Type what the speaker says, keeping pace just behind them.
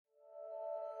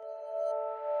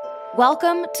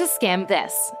Welcome to Scam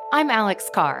This. I'm Alex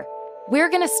Carr. We're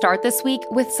going to start this week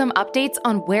with some updates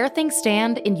on where things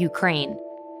stand in Ukraine.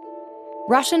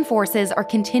 Russian forces are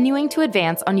continuing to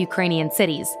advance on Ukrainian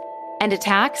cities, and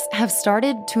attacks have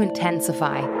started to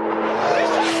intensify.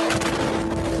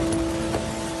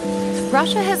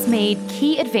 Russia has made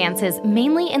key advances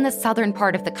mainly in the southern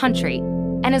part of the country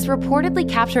and has reportedly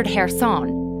captured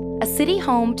Kherson, a city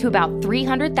home to about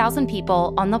 300,000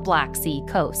 people on the Black Sea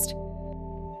coast.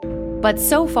 But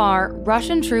so far,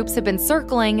 Russian troops have been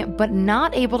circling but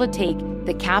not able to take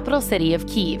the capital city of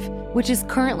Kyiv, which is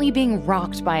currently being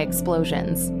rocked by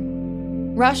explosions.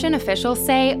 Russian officials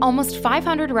say almost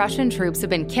 500 Russian troops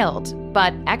have been killed,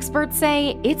 but experts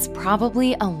say it's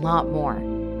probably a lot more.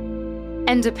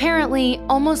 And apparently,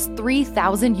 almost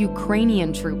 3,000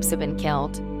 Ukrainian troops have been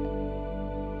killed.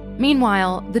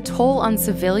 Meanwhile, the toll on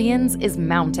civilians is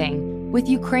mounting, with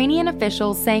Ukrainian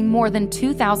officials saying more than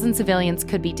 2,000 civilians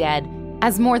could be dead,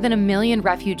 as more than 1 million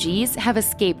refugees have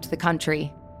escaped the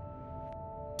country.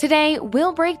 Today,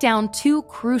 we'll break down two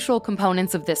crucial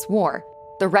components of this war: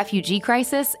 the refugee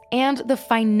crisis and the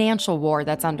financial war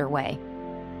that's underway.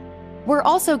 We're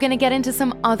also going to get into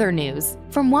some other news,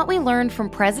 from what we learned from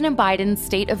President Biden's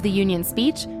State of the Union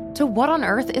speech to what on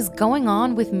earth is going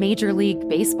on with Major League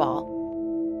Baseball.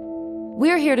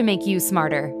 We're here to make you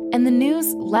smarter and the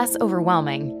news less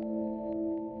overwhelming.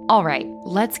 All right,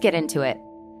 let's get into it.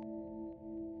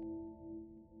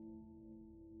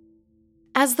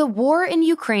 As the war in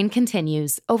Ukraine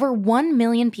continues, over 1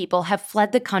 million people have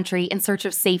fled the country in search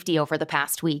of safety over the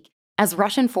past week, as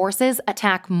Russian forces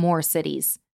attack more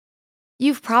cities.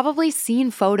 You've probably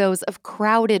seen photos of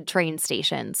crowded train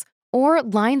stations or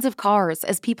lines of cars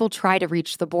as people try to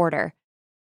reach the border.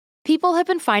 People have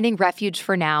been finding refuge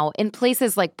for now in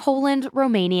places like Poland,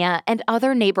 Romania, and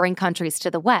other neighboring countries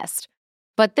to the west.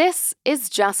 But this is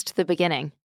just the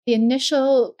beginning. The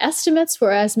initial estimates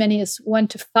were as many as 1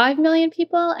 to 5 million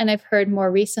people, and I've heard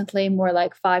more recently more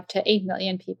like 5 to 8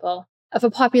 million people. Of a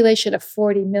population of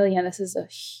 40 million, this is a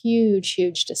huge,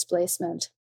 huge displacement.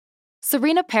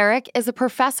 Serena Parekh is a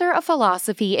professor of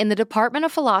philosophy in the Department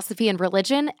of Philosophy and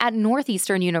Religion at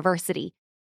Northeastern University.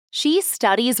 She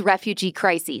studies refugee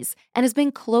crises and has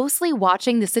been closely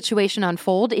watching the situation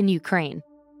unfold in Ukraine.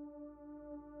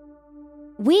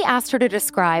 We asked her to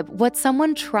describe what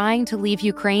someone trying to leave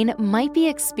Ukraine might be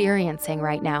experiencing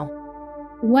right now.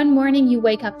 One morning you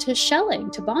wake up to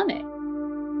shelling, to bombing.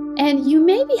 And you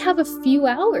maybe have a few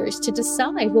hours to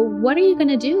decide, well, what are you going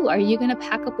to do? Are you going to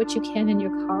pack up what you can in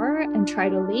your car and try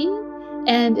to leave?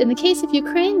 And in the case of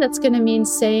Ukraine, that's going to mean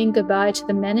saying goodbye to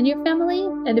the men in your family.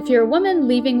 And if you're a woman,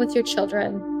 leaving with your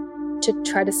children to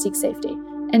try to seek safety.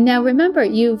 And now remember,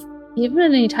 you haven't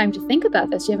had any time to think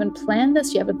about this. You haven't planned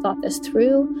this. You haven't thought this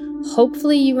through.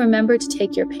 Hopefully you remember to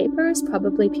take your papers.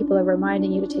 Probably people are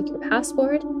reminding you to take your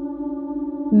passport.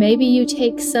 Maybe you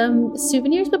take some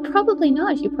souvenirs, but probably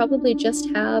not. You probably just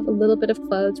have a little bit of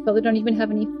clothes. Probably don't even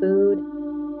have any food.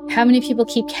 How many people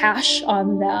keep cash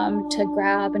on them to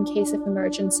grab in case of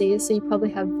emergencies? So you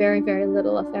probably have very, very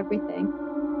little of everything.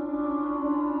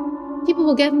 People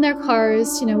will get in their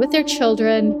cars, with their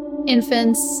children,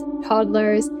 infants,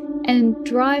 toddlers, and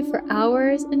drive for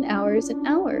hours and hours and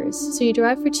hours. So you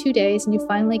drive for 2 days and you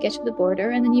finally get to the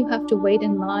border, and then you have to wait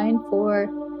in line for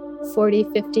 40,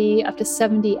 50, up to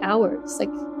 70 hours.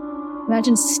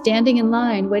 Imagine standing in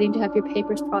line waiting to have your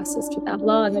papers processed for that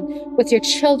long and with your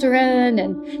children.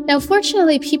 And now,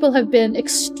 fortunately, people have been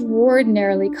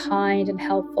extraordinarily kind and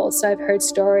helpful. So I've heard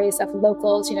stories of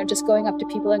locals, just going up to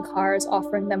people in cars,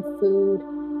 offering them food,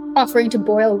 offering to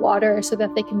boil water so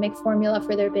that they can make formula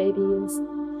for their babies.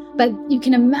 But you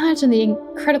can imagine the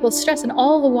incredible stress, and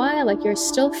all the while, you're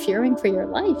still fearing for your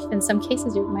life. In some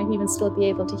cases, you might even still be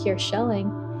able to hear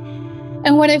shelling.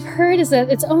 And what I've heard is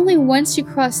that it's only once you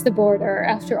cross the border,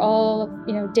 after all,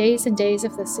 days and days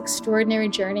of this extraordinary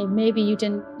journey, maybe you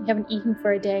haven't eaten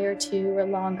for a day or two or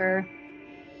longer,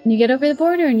 and you get over the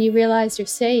border and you realize you're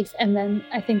safe. And then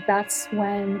I think that's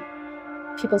when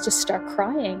people just start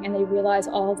crying and they realize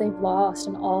all they've lost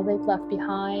and all they've left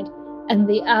behind, and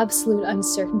the absolute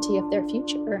uncertainty of their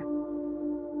future.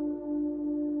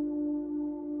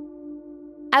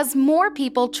 As more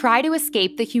people try to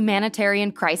escape the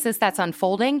humanitarian crisis that's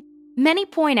unfolding, many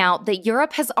point out that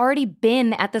Europe has already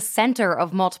been at the center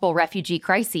of multiple refugee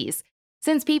crises,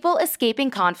 since people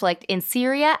escaping conflict in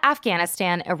Syria,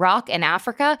 Afghanistan, Iraq, and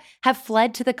Africa have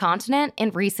fled to the continent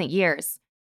in recent years.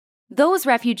 Those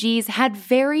refugees had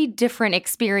very different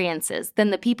experiences than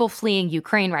the people fleeing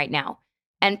Ukraine right now,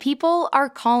 and people are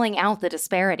calling out the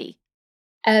disparity.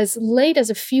 As late as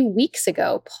a few weeks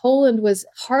ago, Poland was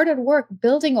hard at work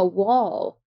building a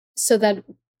wall so that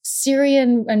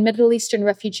Syrian and Middle Eastern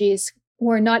refugees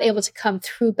were not able to come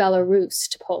through Belarus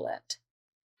to Poland.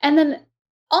 And then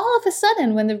all of a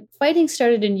sudden, when the fighting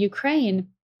started in Ukraine,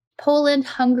 Poland,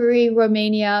 Hungary,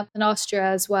 Romania, and Austria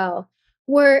as well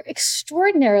were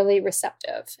extraordinarily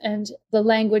receptive. And the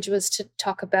language was to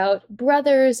talk about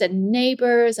brothers and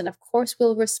neighbors, and of course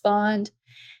we'll respond.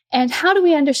 And how do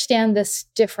we understand this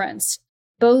difference?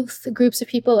 Both groups of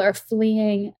people are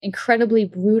fleeing incredibly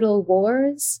brutal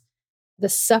wars. The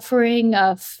suffering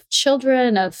of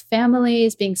children, of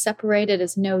families being separated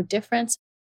is no different.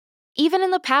 Even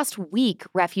in the past week,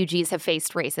 refugees have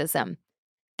faced racism.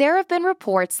 There have been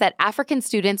reports that African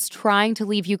students trying to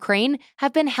leave Ukraine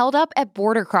have been held up at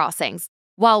border crossings,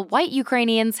 while white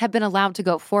Ukrainians have been allowed to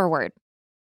go forward.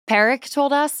 Perik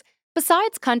told us,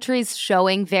 besides countries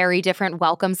showing very different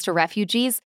welcomes to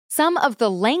refugees, some of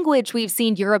the language we've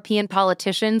seen European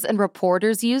politicians and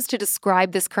reporters use to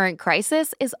describe this current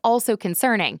crisis is also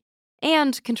concerning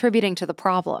and contributing to the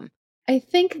problem. I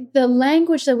think the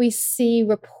language that we see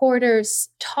reporters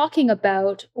talking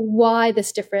about why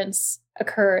this difference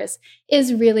occurs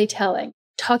is really telling.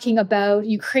 Talking about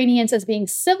Ukrainians as being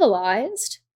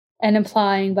civilized and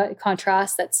implying by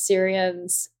contrast that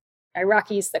Syrians,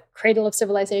 Iraqis, the cradle of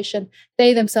civilization,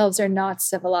 they themselves are not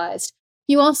civilized.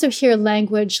 You also hear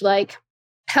language like,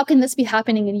 how can this be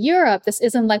happening in Europe? This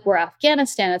isn't like we're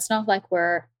Afghanistan. It's not like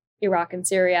we're Iraq and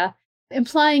Syria.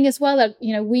 Implying as well that,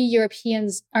 we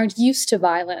Europeans aren't used to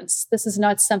violence. This is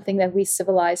not something that we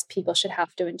civilized people should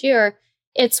have to endure.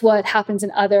 It's what happens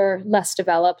in other less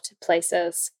developed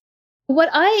places. What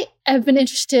I have been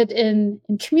interested in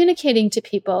communicating to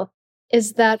people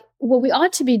is that what we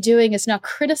ought to be doing is not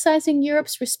criticizing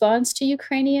Europe's response to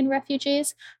Ukrainian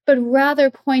refugees, but rather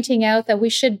pointing out that we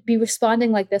should be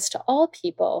responding like this to all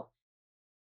people.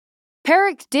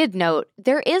 Perik did note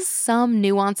there is some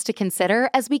nuance to consider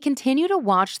as we continue to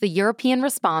watch the European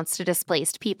response to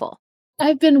displaced people.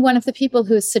 I've been one of the people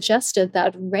who has suggested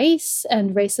that race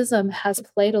and racism has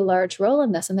played a large role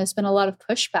in this, and there's been a lot of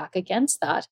pushback against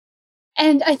that.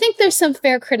 And I think there's some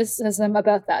fair criticism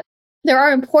about that. There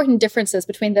are important differences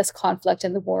between this conflict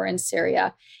and the war in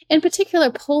Syria. In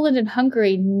particular, Poland and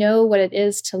Hungary know what it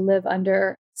is to live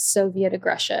under Soviet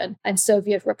aggression and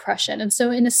Soviet repression. And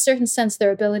so in a certain sense, their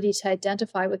ability to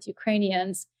identify with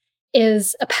Ukrainians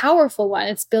is a powerful one.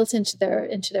 It's built into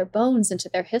their bones, into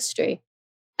their history.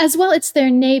 As well, it's their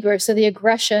neighbor. So the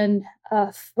aggression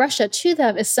of Russia to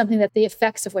them is something that the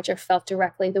effects of which are felt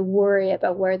directly, the worry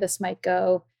about where this might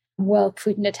go. Will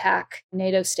Putin attack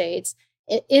NATO states?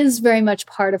 It is very much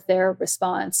part of their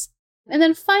response. And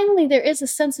then finally, there is a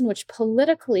sense in which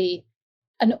politically,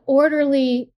 an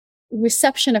orderly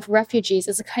reception of refugees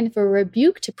is a kind of a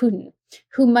rebuke to Putin,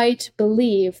 who might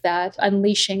believe that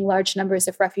unleashing large numbers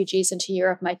of refugees into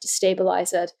Europe might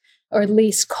destabilize it, or at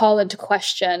least call into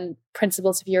question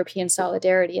principles of European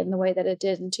solidarity in the way that it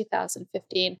did in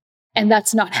 2015. And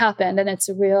that's not happened, and it's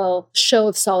a real show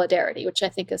of solidarity, which I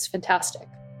think is fantastic.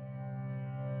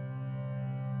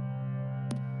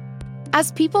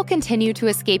 As people continue to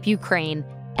escape Ukraine,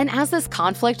 and as this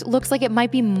conflict looks like it might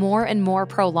be more and more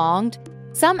prolonged,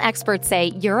 some experts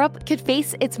say Europe could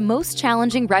face its most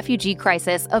challenging refugee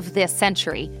crisis of this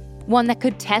century, one that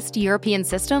could test European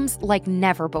systems like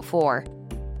never before.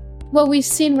 What we've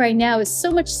seen right now is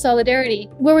so much solidarity.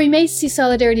 Where we may see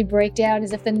solidarity break down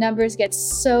is if the numbers get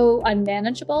so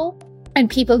unmanageable and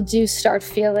people do start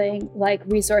feeling like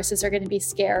resources are going to be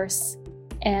scarce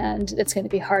and it's going to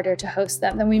be harder to host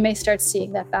them, then we may start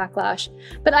seeing that backlash.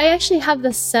 But I actually have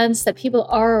the sense that people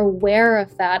are aware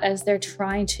of that as they're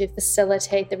trying to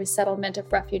facilitate the resettlement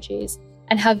of refugees,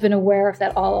 and have been aware of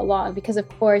that all along, because of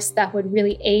course that would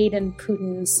really aid in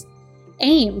Putin's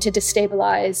aim to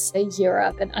destabilize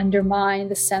Europe and undermine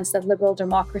the sense that liberal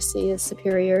democracy is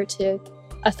superior to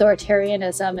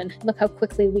authoritarianism, and look how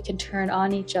quickly we can turn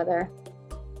on each other.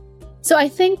 So I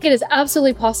think it is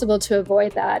absolutely possible to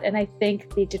avoid that. And I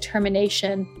think the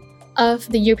determination of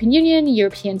the European Union,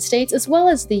 European states, as well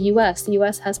as the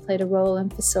US has played a role in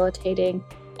facilitating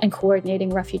and coordinating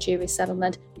refugee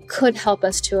resettlement, could help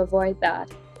us to avoid that.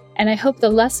 And I hope the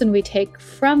lesson we take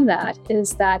from that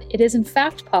is that it is in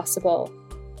fact possible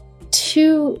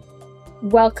to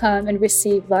welcome and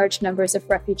receive large numbers of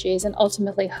refugees and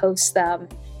ultimately host them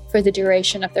for the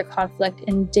duration of their conflict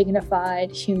in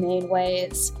dignified, humane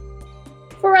ways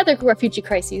for other refugee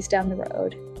crises down the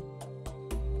road.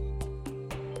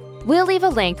 We'll leave a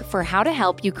link for how to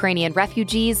help Ukrainian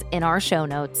refugees in our show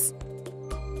notes.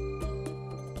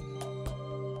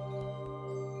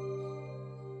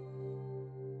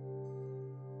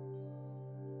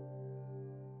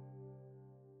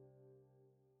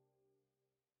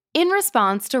 In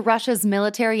response to Russia's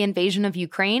military invasion of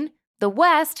Ukraine, the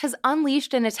West has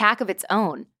unleashed an attack of its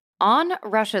own on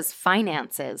Russia's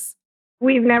finances.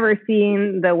 We've never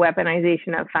seen the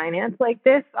weaponization of finance like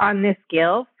this on this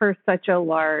scale for such a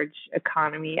large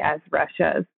economy as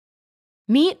Russia's.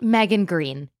 Meet Megan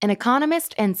Green, an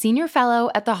economist and senior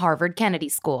fellow at the Harvard Kennedy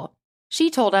School.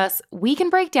 She told us we can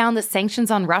break down the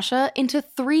sanctions on Russia into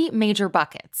 3 major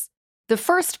buckets. The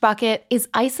first bucket is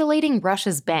isolating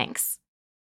Russia's banks.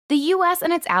 The US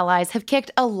and its allies have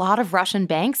kicked a lot of Russian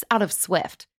banks out of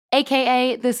SWIFT,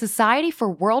 aka the Society for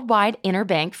Worldwide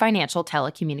Interbank Financial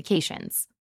Telecommunications.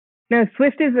 Now,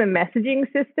 SWIFT is a messaging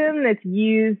system that's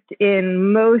used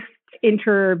in most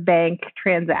interbank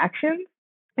transactions.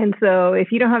 And so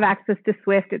if you don't have access to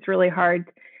SWIFT, it's really hard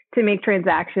to make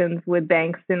transactions with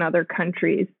banks in other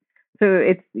countries. So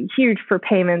it's huge for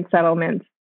payment settlements.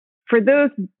 For those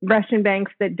Russian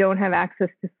banks that don't have access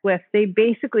to SWIFT, they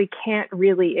basically can't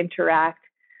really interact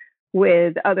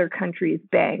with other countries'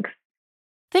 banks.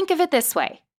 Think of it this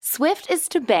way. SWIFT is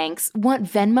to banks what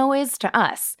Venmo is to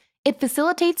us. It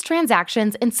facilitates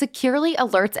transactions and securely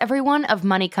alerts everyone of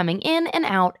money coming in and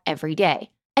out every day.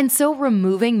 And so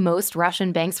removing most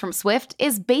Russian banks from SWIFT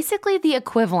is basically the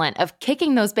equivalent of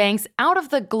kicking those banks out of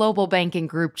the global banking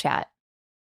group chat.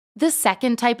 The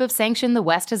second type of sanction the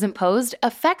West has imposed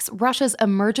affects Russia's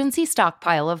emergency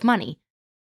stockpile of money.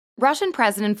 Russian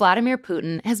President Vladimir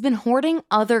Putin has been hoarding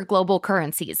other global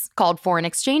currencies, called foreign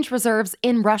exchange reserves,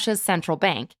 in Russia's central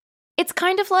bank. It's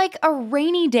kind of like a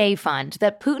rainy day fund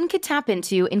that Putin could tap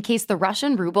into in case the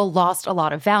Russian ruble lost a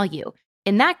lot of value.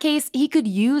 In that case, he could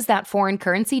use that foreign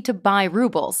currency to buy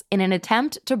rubles in an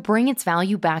attempt to bring its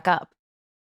value back up.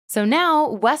 So now,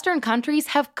 Western countries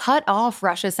have cut off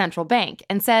Russia's central bank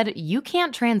and said, you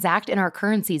can't transact in our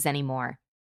currencies anymore.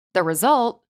 The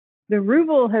result? The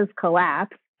ruble has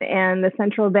collapsed, and the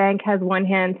central bank has one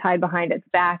hand tied behind its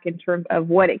back in terms of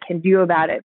what it can do about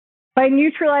it. By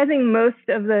neutralizing most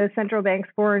of the central bank's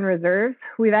foreign reserves,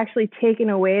 we've actually taken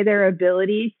away their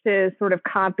ability to sort of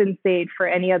compensate for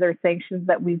any other sanctions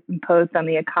that we've imposed on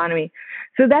the economy.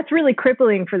 So that's really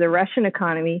crippling for the Russian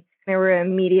economy. There were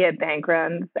immediate bank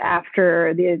runs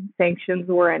after the sanctions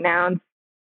were announced.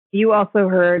 You also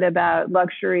heard about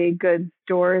luxury goods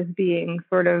stores being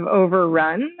sort of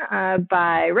overrun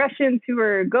by Russians who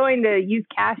are going to use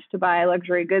cash to buy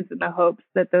luxury goods in the hopes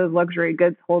that those luxury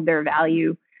goods hold their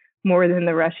value more than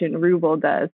the Russian ruble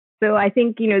does. So I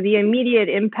think, the immediate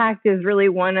impact is really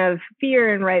one of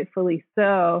fear, and rightfully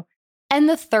so. And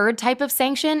the third type of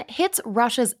sanction hits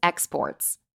Russia's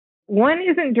exports. One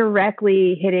isn't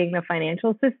directly hitting the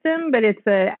financial system, but it's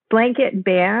a blanket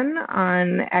ban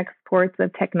on exports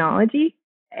of technology.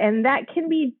 And that can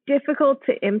be difficult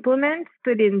to implement,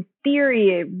 but in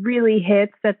theory, it really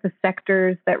hits at the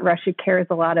sectors that Russia cares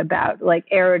a lot about, like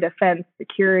aero defense,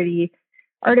 security,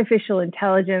 artificial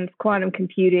intelligence, quantum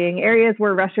computing, areas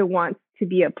where Russia wants to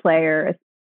be a player.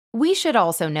 We should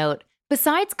also note,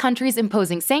 besides countries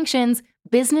imposing sanctions,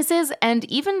 businesses and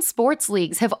even sports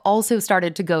leagues have also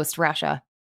started to ghost Russia.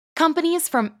 Companies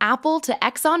from Apple to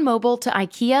ExxonMobil to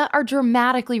IKEA are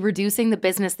dramatically reducing the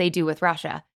business they do with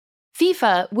Russia.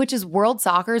 FIFA, which is World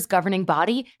Soccer's governing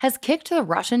body, has kicked the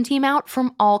Russian team out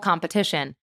from all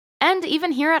competition. And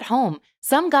even here at home,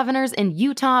 some governors in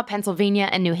Utah, Pennsylvania,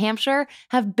 and New Hampshire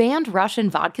have banned Russian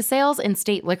vodka sales in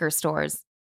state liquor stores.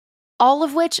 All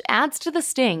of which adds to the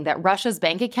sting that Russia's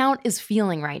bank account is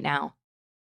feeling right now.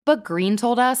 But Green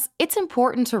told us it's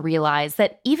important to realize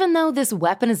that even though this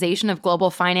weaponization of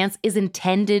global finance is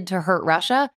intended to hurt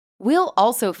Russia, we'll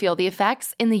also feel the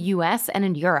effects in the US and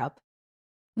in Europe.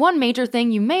 One major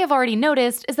thing you may have already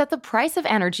noticed is that the price of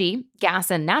energy,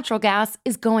 gas and natural gas,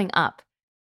 is going up.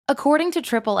 According to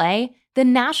AAA, the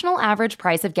national average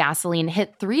price of gasoline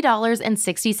hit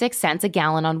 $3.66 a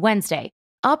gallon on Wednesday,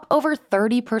 up over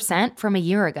 30% from a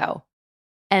year ago.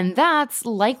 And that's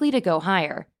likely to go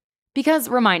higher. Because,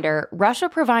 reminder, Russia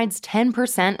provides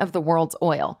 10% of the world's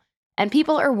oil, and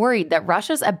people are worried that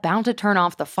Russia's about to turn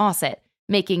off the faucet,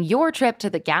 making your trip to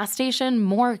the gas station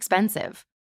more expensive.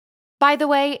 By the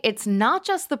way, it's not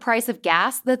just the price of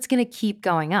gas that's going to keep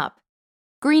going up.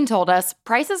 Green told us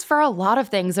prices for a lot of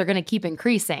things are going to keep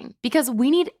increasing because we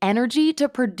need energy to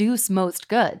produce most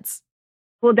goods.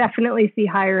 We'll definitely see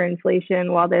higher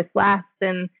inflation while this lasts,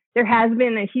 and there has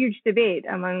been a huge debate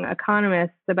among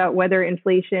economists about whether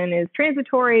inflation is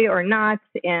transitory or not.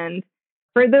 And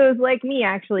for those like me,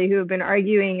 actually, who have been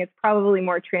arguing it's probably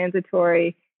more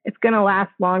transitory, it's going to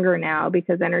last longer now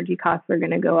because energy costs are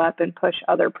going to go up and push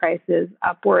other prices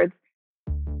upwards.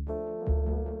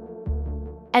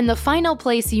 And the final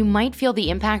place you might feel the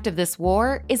impact of this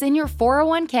war is in your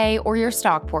 401k or your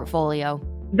stock portfolio.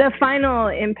 The final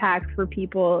impact for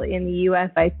people in the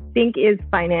U.S., I think, is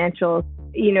financial.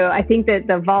 I think that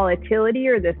the volatility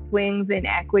or the swings in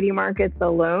equity markets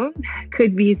alone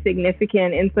could be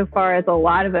significant insofar as a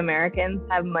lot of Americans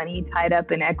have money tied up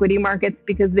in equity markets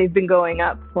because they've been going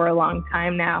up for a long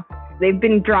time now. They've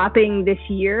been dropping this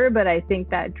year, but I think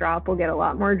that drop will get a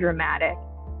lot more dramatic.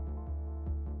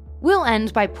 We'll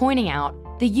end by pointing out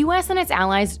the U.S. and its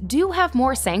allies do have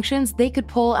more sanctions they could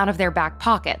pull out of their back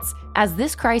pockets as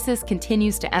this crisis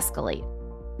continues to escalate.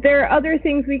 There are other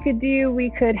things we could do.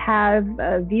 We could have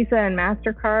Visa and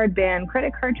MasterCard ban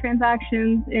credit card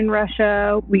transactions in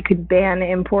Russia. We could ban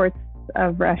imports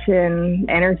of Russian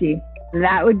energy.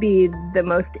 That would be the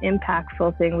most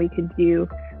impactful thing we could do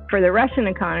for the Russian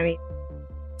economy.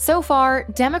 So far,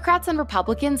 Democrats and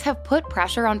Republicans have put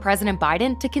pressure on President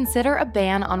Biden to consider a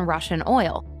ban on Russian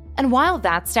oil. And while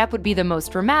that step would be the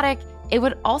most dramatic, it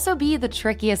would also be the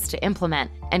trickiest to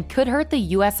implement and could hurt the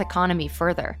U.S. economy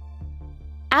further.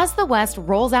 As the West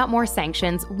rolls out more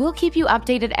sanctions, we'll keep you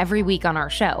updated every week on our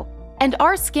show. And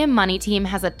our Skim Money team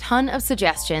has a ton of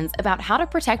suggestions about how to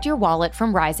protect your wallet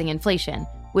from rising inflation,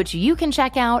 which you can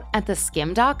check out at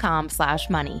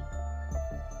theskim.com/money.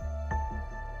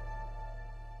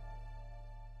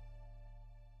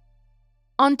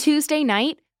 On Tuesday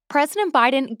night, President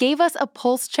Biden gave us a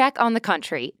pulse check on the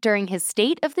country during his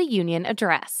State of the Union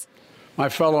address. My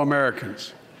fellow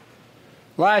Americans,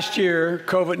 last year,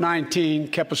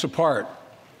 COVID-19 kept us apart.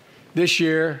 This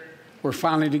year, we're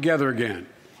finally together again.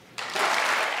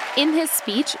 In his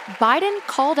speech, Biden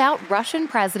called out Russian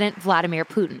President Vladimir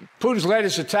Putin. Putin's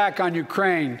latest attack on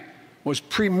Ukraine was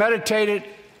premeditated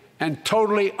and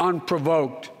totally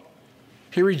unprovoked.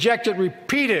 He rejected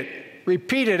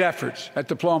repeated efforts at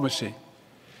diplomacy.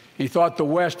 He thought the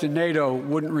West and NATO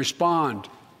wouldn't respond.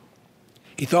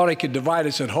 He thought he could divide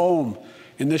us at home,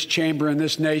 in this chamber, in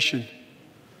this nation.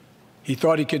 He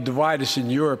thought he could divide us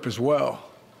in Europe as well.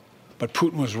 But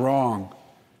Putin was wrong.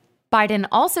 Biden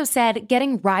also said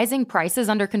getting rising prices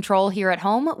under control here at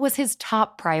home was his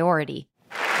top priority.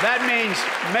 That means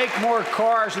make more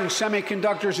cars and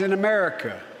semiconductors in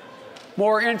America,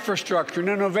 more infrastructure and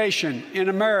innovation in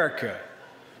America,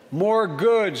 more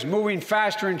goods moving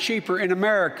faster and cheaper in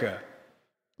America.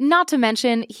 Not to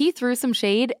mention, he threw some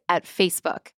shade at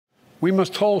Facebook. We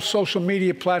must hold social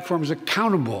media platforms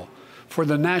accountable for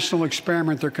the national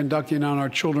experiment they're conducting on our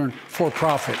children for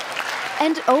profit.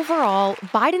 And overall,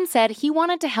 Biden said he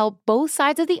wanted to help both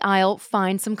sides of the aisle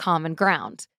find some common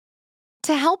ground.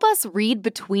 To help us read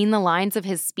between the lines of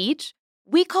his speech,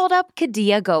 we called up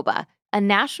Kadiyah Gobba, a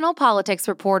national politics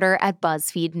reporter at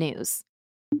BuzzFeed News.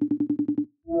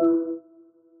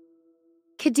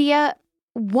 Kadiyah,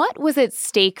 what was at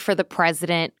stake for the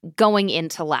president going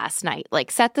into last night?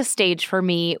 Set the stage for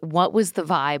me. What was the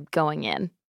vibe going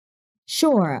in?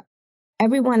 Sure.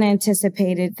 Everyone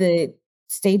anticipated the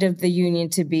State of the Union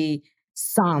to be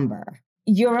somber.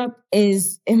 Europe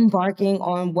is embarking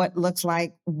on what looks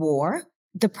like war.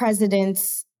 The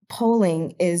president's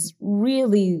polling is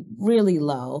really, really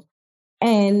low.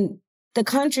 And the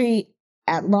country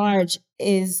at large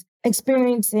is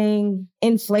experiencing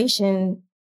inflation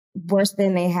worse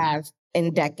than they have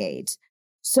in decades.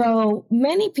 So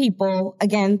many people,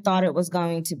 again, thought it was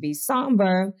going to be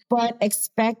somber, but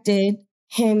expected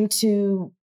him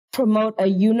to promote a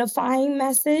unifying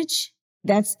message.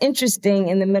 That's interesting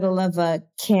in the middle of a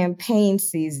campaign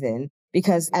season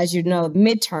because, as you know,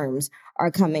 midterms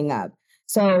are coming up.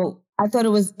 So I thought it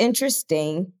was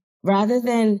interesting. Rather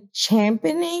than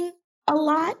championing a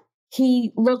lot,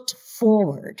 he looked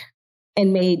forward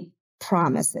and made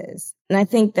promises. And I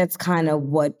think that's kind of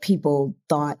what people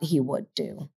thought he would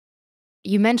do.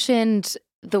 You mentioned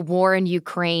the war in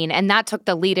Ukraine, and that took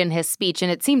the lead in his speech,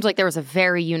 and it seemed like there was a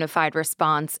very unified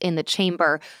response in the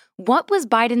chamber. What was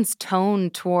Biden's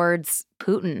tone towards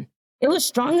Putin? It was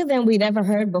stronger than we'd ever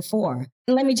heard before.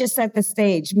 Let me just set the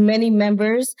stage. Many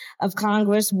members of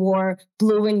Congress wore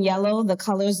blue and yellow, the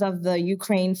colors of the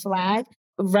Ukraine flag.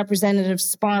 Representative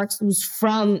Sparks,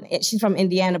 she's from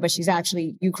Indiana, but she's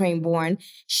actually Ukraine born.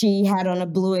 She had on a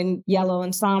blue and yellow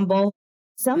ensemble.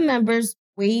 Some members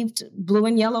waved blue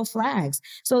and yellow flags.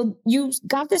 So you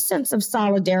got this sense of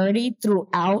solidarity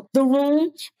throughout the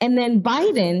room. And then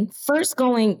Biden, first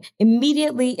going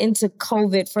immediately into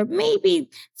COVID for maybe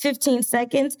 15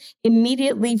 seconds,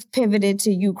 immediately pivoted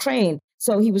to Ukraine.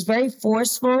 So he was very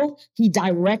forceful. He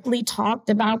directly talked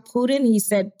about Putin. He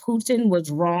said Putin was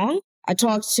wrong. I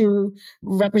talked to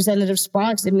Representative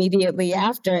Sparks immediately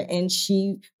after, and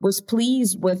she was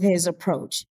pleased with his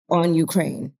approach on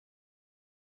Ukraine.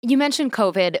 You mentioned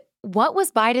COVID. What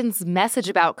was Biden's message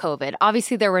about COVID?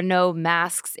 Obviously, there were no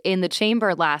masks in the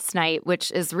chamber last night,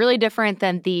 which is really different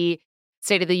than the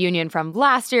State of the Union from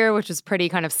last year, which was pretty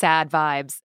kind of sad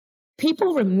vibes.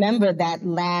 People remember that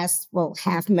last,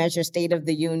 half-measure State of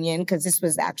the Union, because this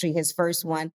was actually his first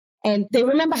one. And they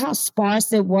remember how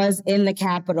sparse it was in the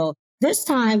Capitol. This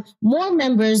time, more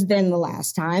members than the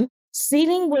last time.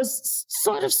 Seating was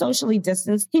sort of socially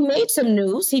distanced. He made some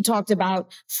news. He talked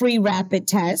about free rapid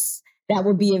tests that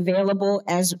will be available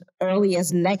as early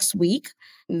as next week.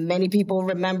 Many people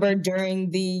remember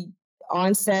during the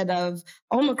onset of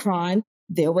Omicron,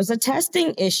 there was a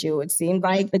testing issue. It seemed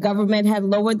like the government had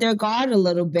lowered their guard a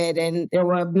little bit and there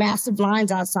were massive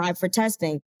lines outside for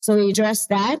testing. So he addressed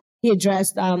that. He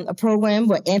addressed a program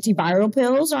where antiviral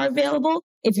pills are available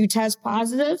if you test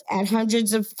positive at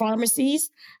hundreds of pharmacies.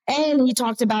 And he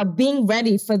talked about being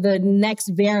ready for the next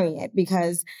variant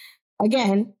because,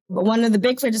 again, one of the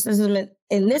big criticisms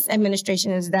in this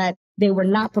administration is that they were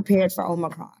not prepared for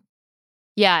Omicron.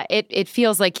 Yeah, it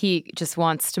feels like he just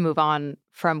wants to move on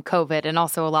from COVID. And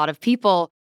also a lot of people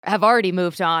have already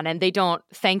moved on and they don't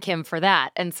thank him for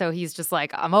that. And so he's just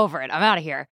like, I'm over it. I'm out of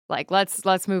here. Like,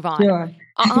 let's move on. Sure.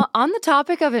 On the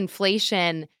topic of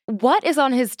inflation, what is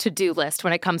on his to-do list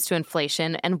when it comes to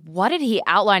inflation? And what did he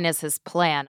outline as his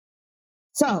plan?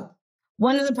 So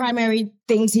one of the primary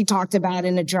things he talked about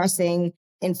in addressing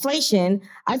inflation,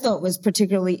 I thought was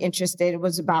particularly interesting,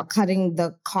 was about cutting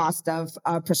the cost of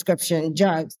prescription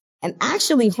drugs and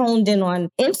actually honed in on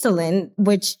insulin,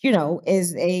 which,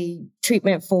 is a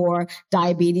treatment for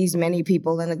diabetes. Many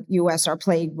people in the U.S. are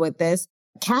plagued with this,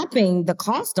 capping the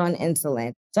cost on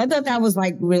insulin. So I thought that was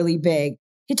really big.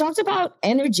 He talked about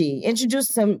energy,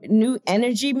 introduced some new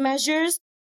energy measures,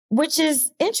 which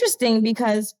is interesting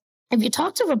because if you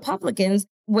talk to Republicans,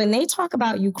 when they talk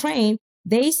about Ukraine,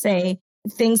 they say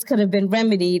things could have been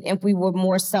remedied if we were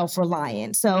more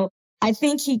self-reliant. So I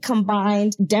think he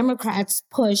combined Democrats'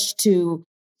 push to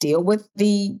deal with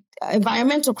the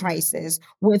environmental crisis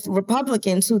with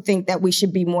Republicans who think that we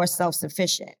should be more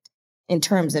self-sufficient in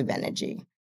terms of energy.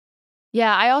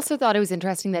 Yeah, I also thought it was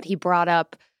interesting that he brought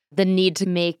up the need to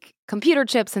make computer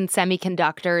chips and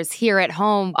semiconductors here at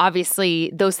home.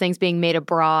 Obviously, those things being made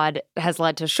abroad has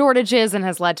led to shortages and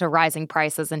has led to rising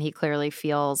prices, and he clearly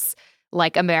feels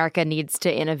like America needs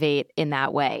to innovate in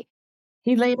that way.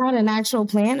 He laid out an actual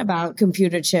plan about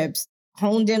computer chips,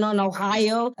 honed in on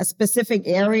Ohio, a specific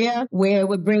area where it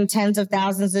would bring tens of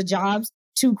thousands of jobs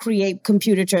to create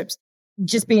computer chips.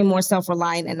 Just being more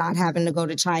self-reliant and not having to go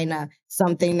to China,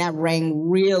 something that rang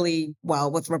really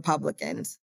well with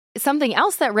Republicans. Something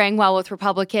else that rang well with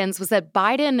Republicans was that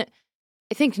Biden,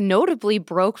 I think, notably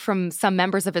broke from some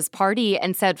members of his party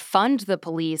and said, fund the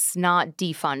police, not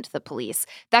defund the police.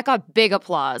 That got big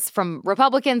applause from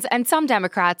Republicans and some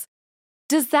Democrats.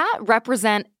 Does that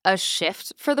represent a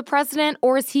shift for the president,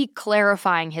 or is he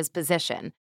clarifying his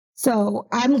position? So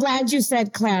I'm glad you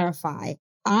said clarify.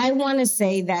 I want to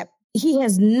say that he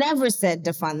has never said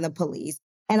defund the police.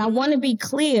 And I want to be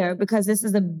clear because this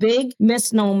is a big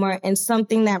misnomer and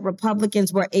something that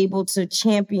Republicans were able to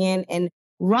champion and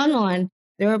run on.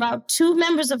 There were about 2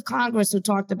 members of Congress who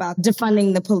talked about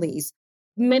defunding the police.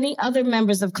 Many other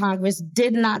members of Congress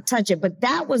did not touch it, but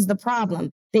that was the problem.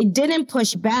 They didn't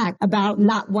push back about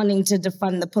not wanting to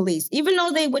defund the police, even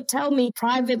though they would tell me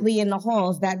privately in the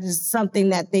halls that is something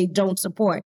that they don't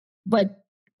support. But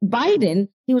Biden,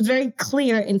 he was very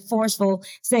clear and forceful,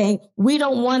 saying, we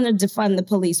don't want to defund the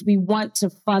police. We want to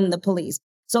fund the police.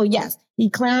 So yes, he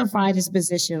clarified his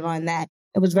position on that.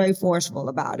 It was very forceful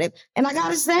about it. And I got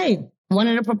to say, one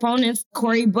of the proponents,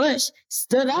 Cori Bush,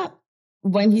 stood up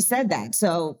when he said that.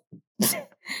 So,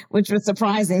 which was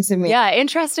surprising to me. Yeah,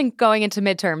 interesting going into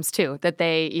midterms, too, that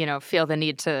they, feel the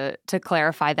need to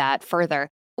clarify that further.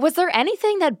 Was there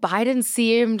anything that Biden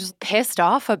seemed pissed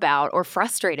off about or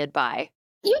frustrated by?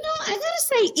 I gotta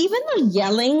say, even the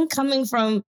yelling coming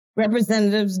from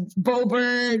Representatives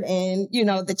Boebert and,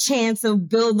 the chants of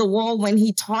build the wall when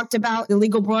he talked about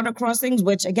illegal border crossings,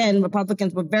 which, again,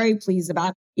 Republicans were very pleased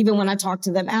about, even when I talked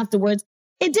to them afterwards,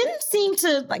 it didn't seem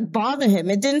to bother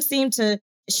him. It didn't seem to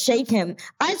shake him.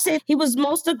 I'd say he was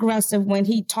most aggressive when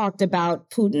he talked about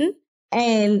Putin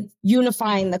and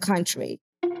unifying the country.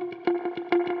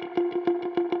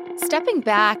 Stepping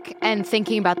back and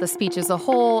thinking about the speech as a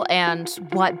whole and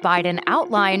what Biden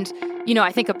outlined,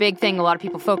 I think a big thing a lot of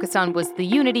people focused on was the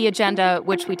unity agenda,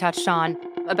 which we touched on,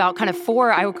 about kind of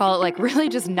 4, I would call it really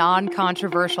just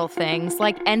non-controversial things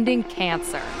like ending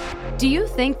cancer. Do you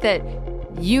think that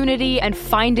unity and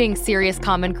finding serious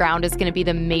common ground is going to be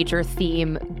the major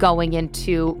theme going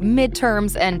into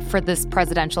midterms and for this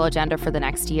presidential agenda for the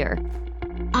next year?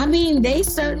 I mean, they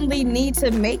certainly need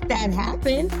to make that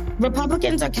happen.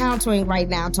 Republicans are countering right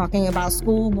now, talking about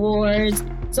school boards.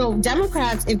 So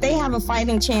Democrats, if they have a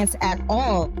fighting chance at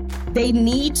all, they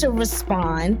need to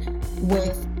respond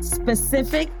with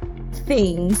specific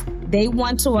things they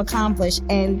want to accomplish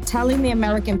and telling the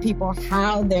American people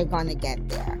how they're going to get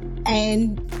there.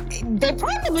 And they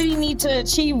probably need to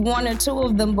achieve one or two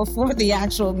of them before the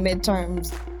actual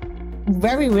midterms.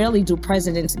 Very rarely do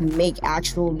presidents make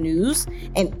actual news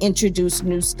and introduce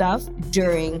new stuff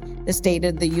during the State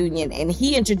of the Union. And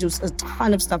he introduced a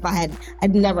ton of stuff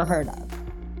I'd never heard of.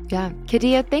 Yeah.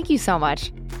 Khadija, thank you so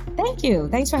much. Thank you.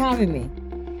 Thanks for having me.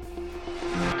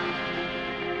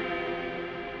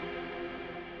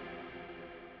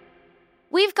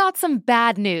 We've got some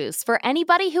bad news for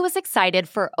anybody who is excited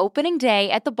for opening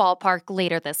day at the ballpark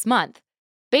later this month.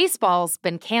 Baseball's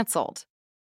been canceled.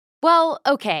 Well,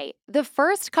 okay, the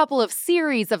first couple of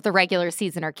series of the regular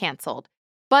season are canceled.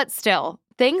 But still,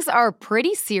 things are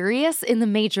pretty serious in the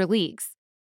major leagues.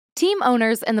 Team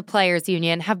owners and the Players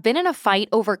Union have been in a fight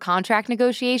over contract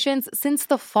negotiations since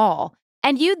the fall,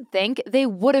 and you'd think they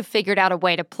would have figured out a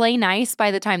way to play nice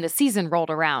by the time the season rolled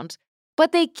around.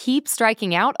 But they keep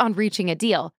striking out on reaching a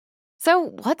deal.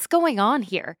 So what's going on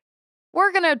here?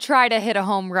 We're going to try to hit a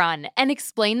home run and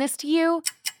explain this to you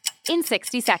in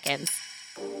 60 seconds.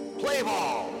 Play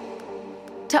ball!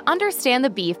 To understand the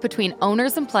beef between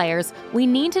owners and players, we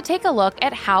need to take a look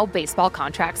at how baseball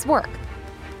contracts work.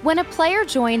 When a player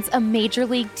joins a major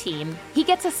league team, he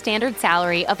gets a standard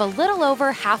salary of a little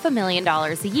over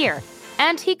 $500,000 a year,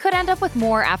 and he could end up with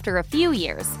more after a few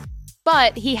years.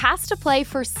 But he has to play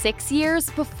for 6 years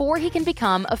before he can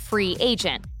become a free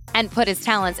agent and put his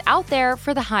talents out there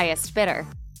for the highest bidder.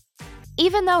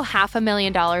 Even though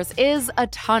 $500,000 is a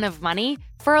ton of money,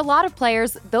 for a lot of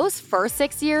players, those first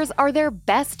 6 years are their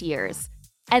best years.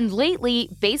 And lately,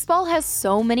 baseball has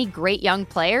so many great young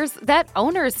players that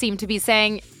owners seem to be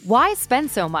saying, why spend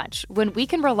so much when we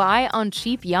can rely on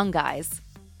cheap young guys?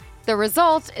 The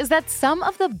result is that some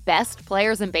of the best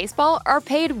players in baseball are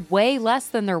paid way less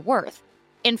than they're worth.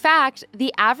 In fact,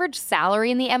 the average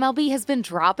salary in the MLB has been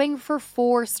dropping for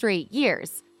 4 straight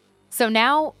years. So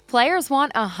now, players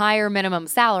want a higher minimum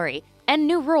salary and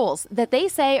new rules that they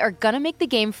say are gonna make the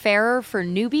game fairer for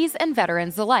newbies and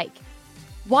veterans alike.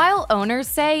 While owners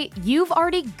say you've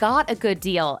already got a good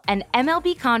deal and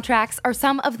MLB contracts are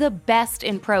some of the best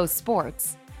in pro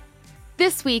sports.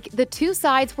 This week, the two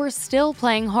sides were still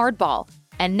playing hardball,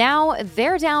 and now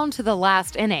they're down to the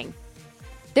last inning.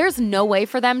 There's no way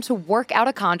for them to work out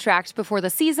a contract before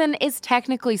the season is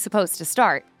technically supposed to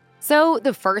start, so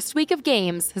the first week of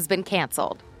games has been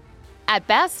canceled. At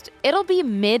best, it'll be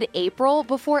mid-April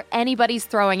before anybody's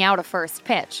throwing out a first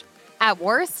pitch. At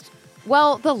worst,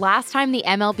 well, the last time the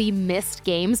MLB missed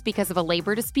games because of a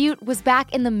labor dispute was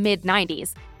back in the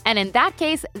mid-90s, and in that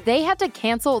case, they had to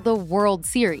cancel the World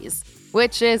Series,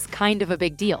 which is kind of a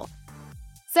big deal.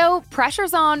 So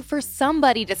pressure's on for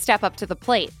somebody to step up to the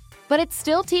plate, but it's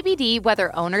still TBD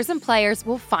whether owners and players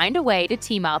will find a way to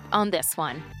team up on this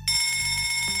one.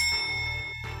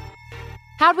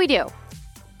 How'd we do?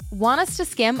 Want us to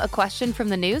skim a question from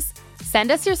the news?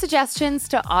 Send us your suggestions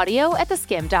to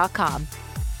audio@theskim.com.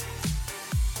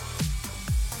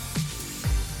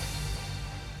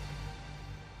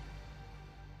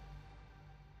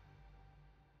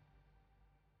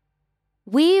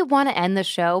 We want to end the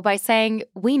show by saying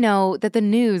we know that the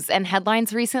news and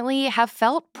headlines recently have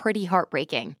felt pretty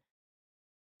heartbreaking.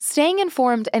 Staying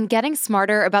informed and getting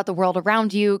smarter about the world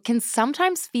around you can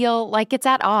sometimes feel like it's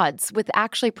at odds with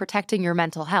actually protecting your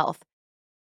mental health.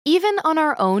 Even on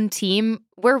our own team,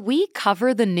 where we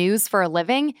cover the news for a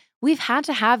living, we've had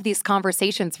to have these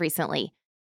conversations recently.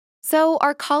 So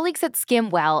our colleagues at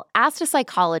SkimWell asked a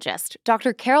psychologist,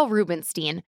 Dr. Carol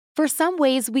Rubenstein, for some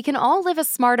ways we can all live a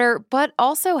smarter but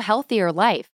also healthier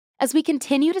life as we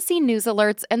continue to see news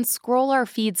alerts and scroll our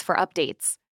feeds for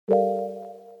updates.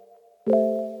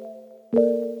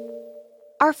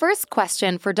 Our first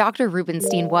question for Dr.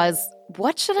 Rubenstein was,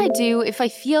 what should I do if I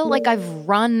feel like I've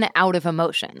run out of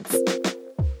emotions?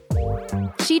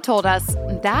 She told us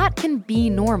that can be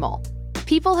normal.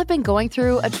 People have been going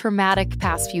through a traumatic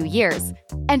past few years,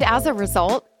 and as a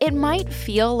result, it might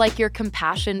feel like your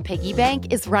compassion piggy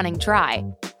bank is running dry.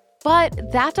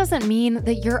 But that doesn't mean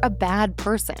that you're a bad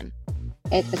person.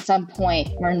 At some point,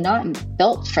 we're not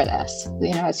built for this,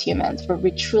 as humans.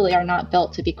 We truly are not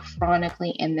built to be chronically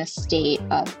in this state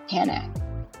of panic.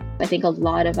 I think a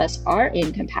lot of us are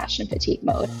in compassion fatigue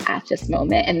mode at this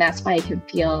moment, and that's why it can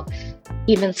feel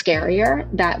even scarier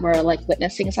that we're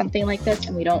witnessing something like this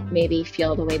and we don't maybe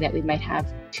feel the way that we might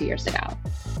have 2 years ago.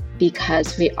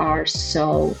 because we are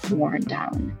so worn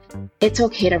down. It's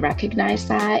okay to recognize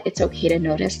that. It's okay to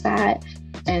notice that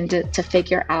and to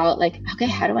figure out like, okay,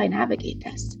 how do I navigate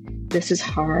this? This is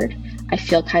hard. I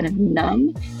feel kind of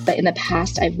numb, but in the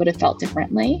past I would have felt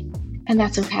differently, and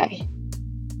that's okay.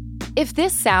 If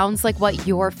this sounds like what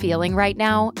you're feeling right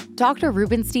now, Dr.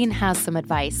 Rubenstein has some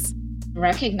advice.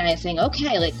 Recognizing,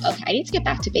 okay, I need to get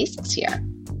back to basics here.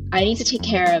 I need to take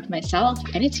care of myself.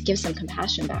 I need to give some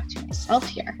compassion back to myself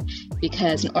here,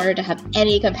 because in order to have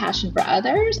any compassion for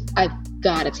others, I've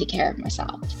got to take care of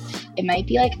myself. It might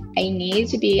be like I need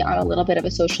to be on a little bit of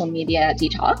a social media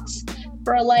detox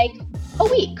for like a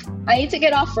week. I need to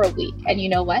get off for a week. And you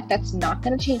know what? That's not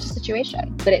going to change the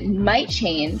situation, but it might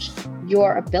change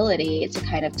your ability to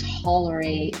kind of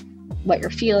tolerate what you're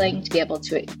feeling, to be able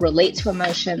to relate to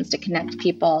emotions, to connect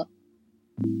people.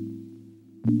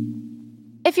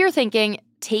 If you're thinking,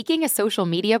 taking a social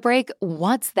media break,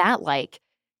 what's that like?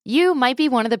 You might be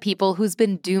one of the people who's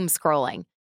been doom scrolling.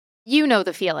 You know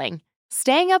the feeling,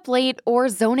 staying up late or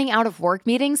zoning out of work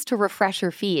meetings to refresh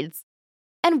your feeds.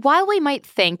 And while we might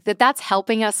think that that's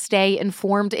helping us stay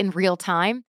informed in real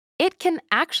time, it can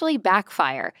actually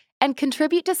backfire and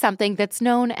contribute to something that's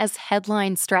known as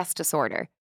headline stress disorder.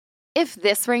 If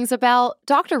this rings a bell,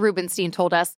 Dr. Rubenstein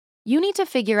told us you need to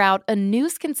figure out a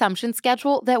news consumption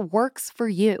schedule that works for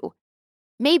you.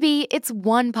 Maybe it's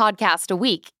one podcast a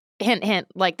week, hint, hint,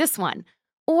 like this one,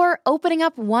 or opening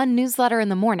up one newsletter in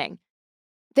the morning.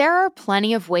 There are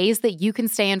plenty of ways that you can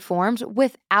stay informed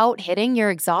without hitting your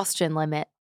exhaustion limit.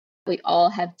 We all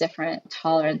have different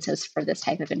tolerances for this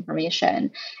type of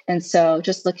information. And so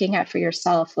just looking at for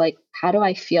yourself, like, how do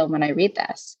I feel when I read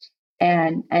this?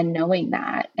 And knowing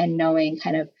that, and knowing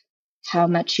kind of how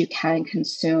much you can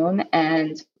consume,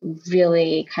 and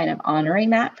really kind of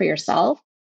honoring that for yourself.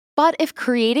 But if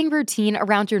creating routine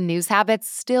around your news habits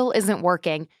still isn't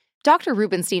working, Dr.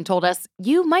 Rubenstein told us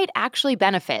you might actually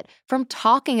benefit from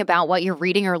talking about what you're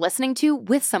reading or listening to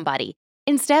with somebody,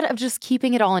 instead of just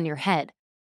keeping it all in your head.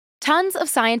 Tons of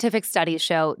scientific studies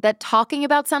show that talking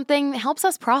about something helps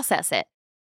us process it.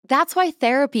 That's why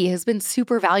therapy has been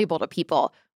super valuable to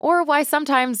people, or why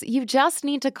sometimes you just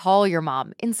need to call your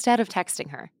mom instead of texting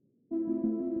her.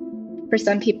 For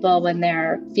some people, when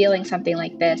they're feeling something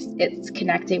like this, it's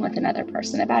connecting with another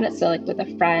person about it. So like with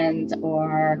a friend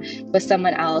or with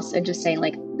someone else, and just saying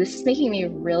like, this is making me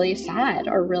really sad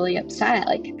or really upset.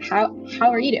 Like, how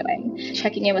are you doing?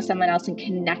 Checking in with someone else and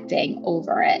connecting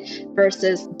over it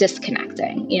versus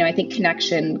disconnecting. You know, I think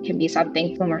connection can be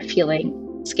something when we're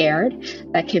feeling scared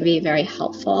that can be very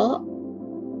helpful.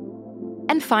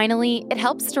 And finally, it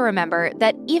helps to remember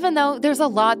that even though there's a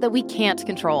lot that we can't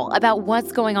control about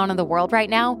what's going on in the world right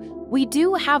now, we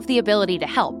do have the ability to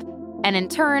help, and in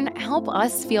turn, help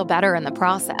us feel better in the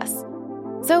process.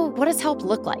 So what does help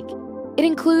look like? It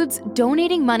includes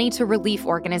donating money to relief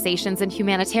organizations and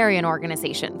humanitarian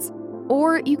organizations.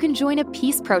 Or you can join a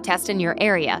peace protest in your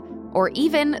area, or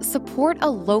even support a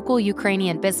local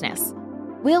Ukrainian business.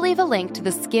 We'll leave a link to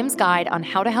the Skims guide on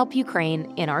how to help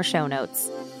Ukraine in our show notes.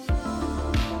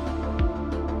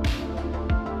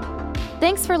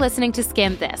 Thanks for listening to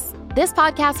Skim This. This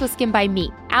podcast was skimmed by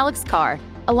me, Alex Carr,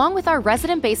 along with our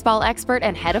resident baseball expert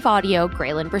and head of audio,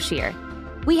 Graylin Brashear.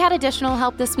 We had additional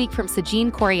help this week from Sajine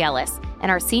Coriolis,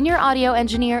 and our senior audio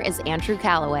engineer is Andrew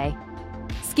Calloway.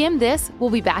 Skim This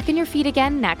will be back in your feed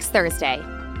again next Thursday.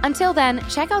 Until then,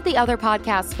 check out the other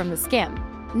podcasts from The Skim.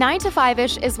 9 to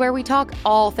 5-ish is where we talk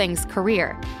all things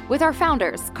career, with our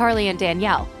founders, Carly and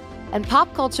Danielle. And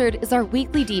Pop Cultured is our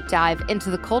weekly deep dive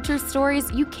into the culture stories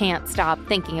you can't stop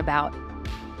thinking about.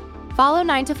 Follow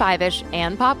 9 to 5-ish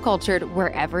and Pop Cultured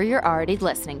wherever you're already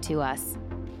listening to us.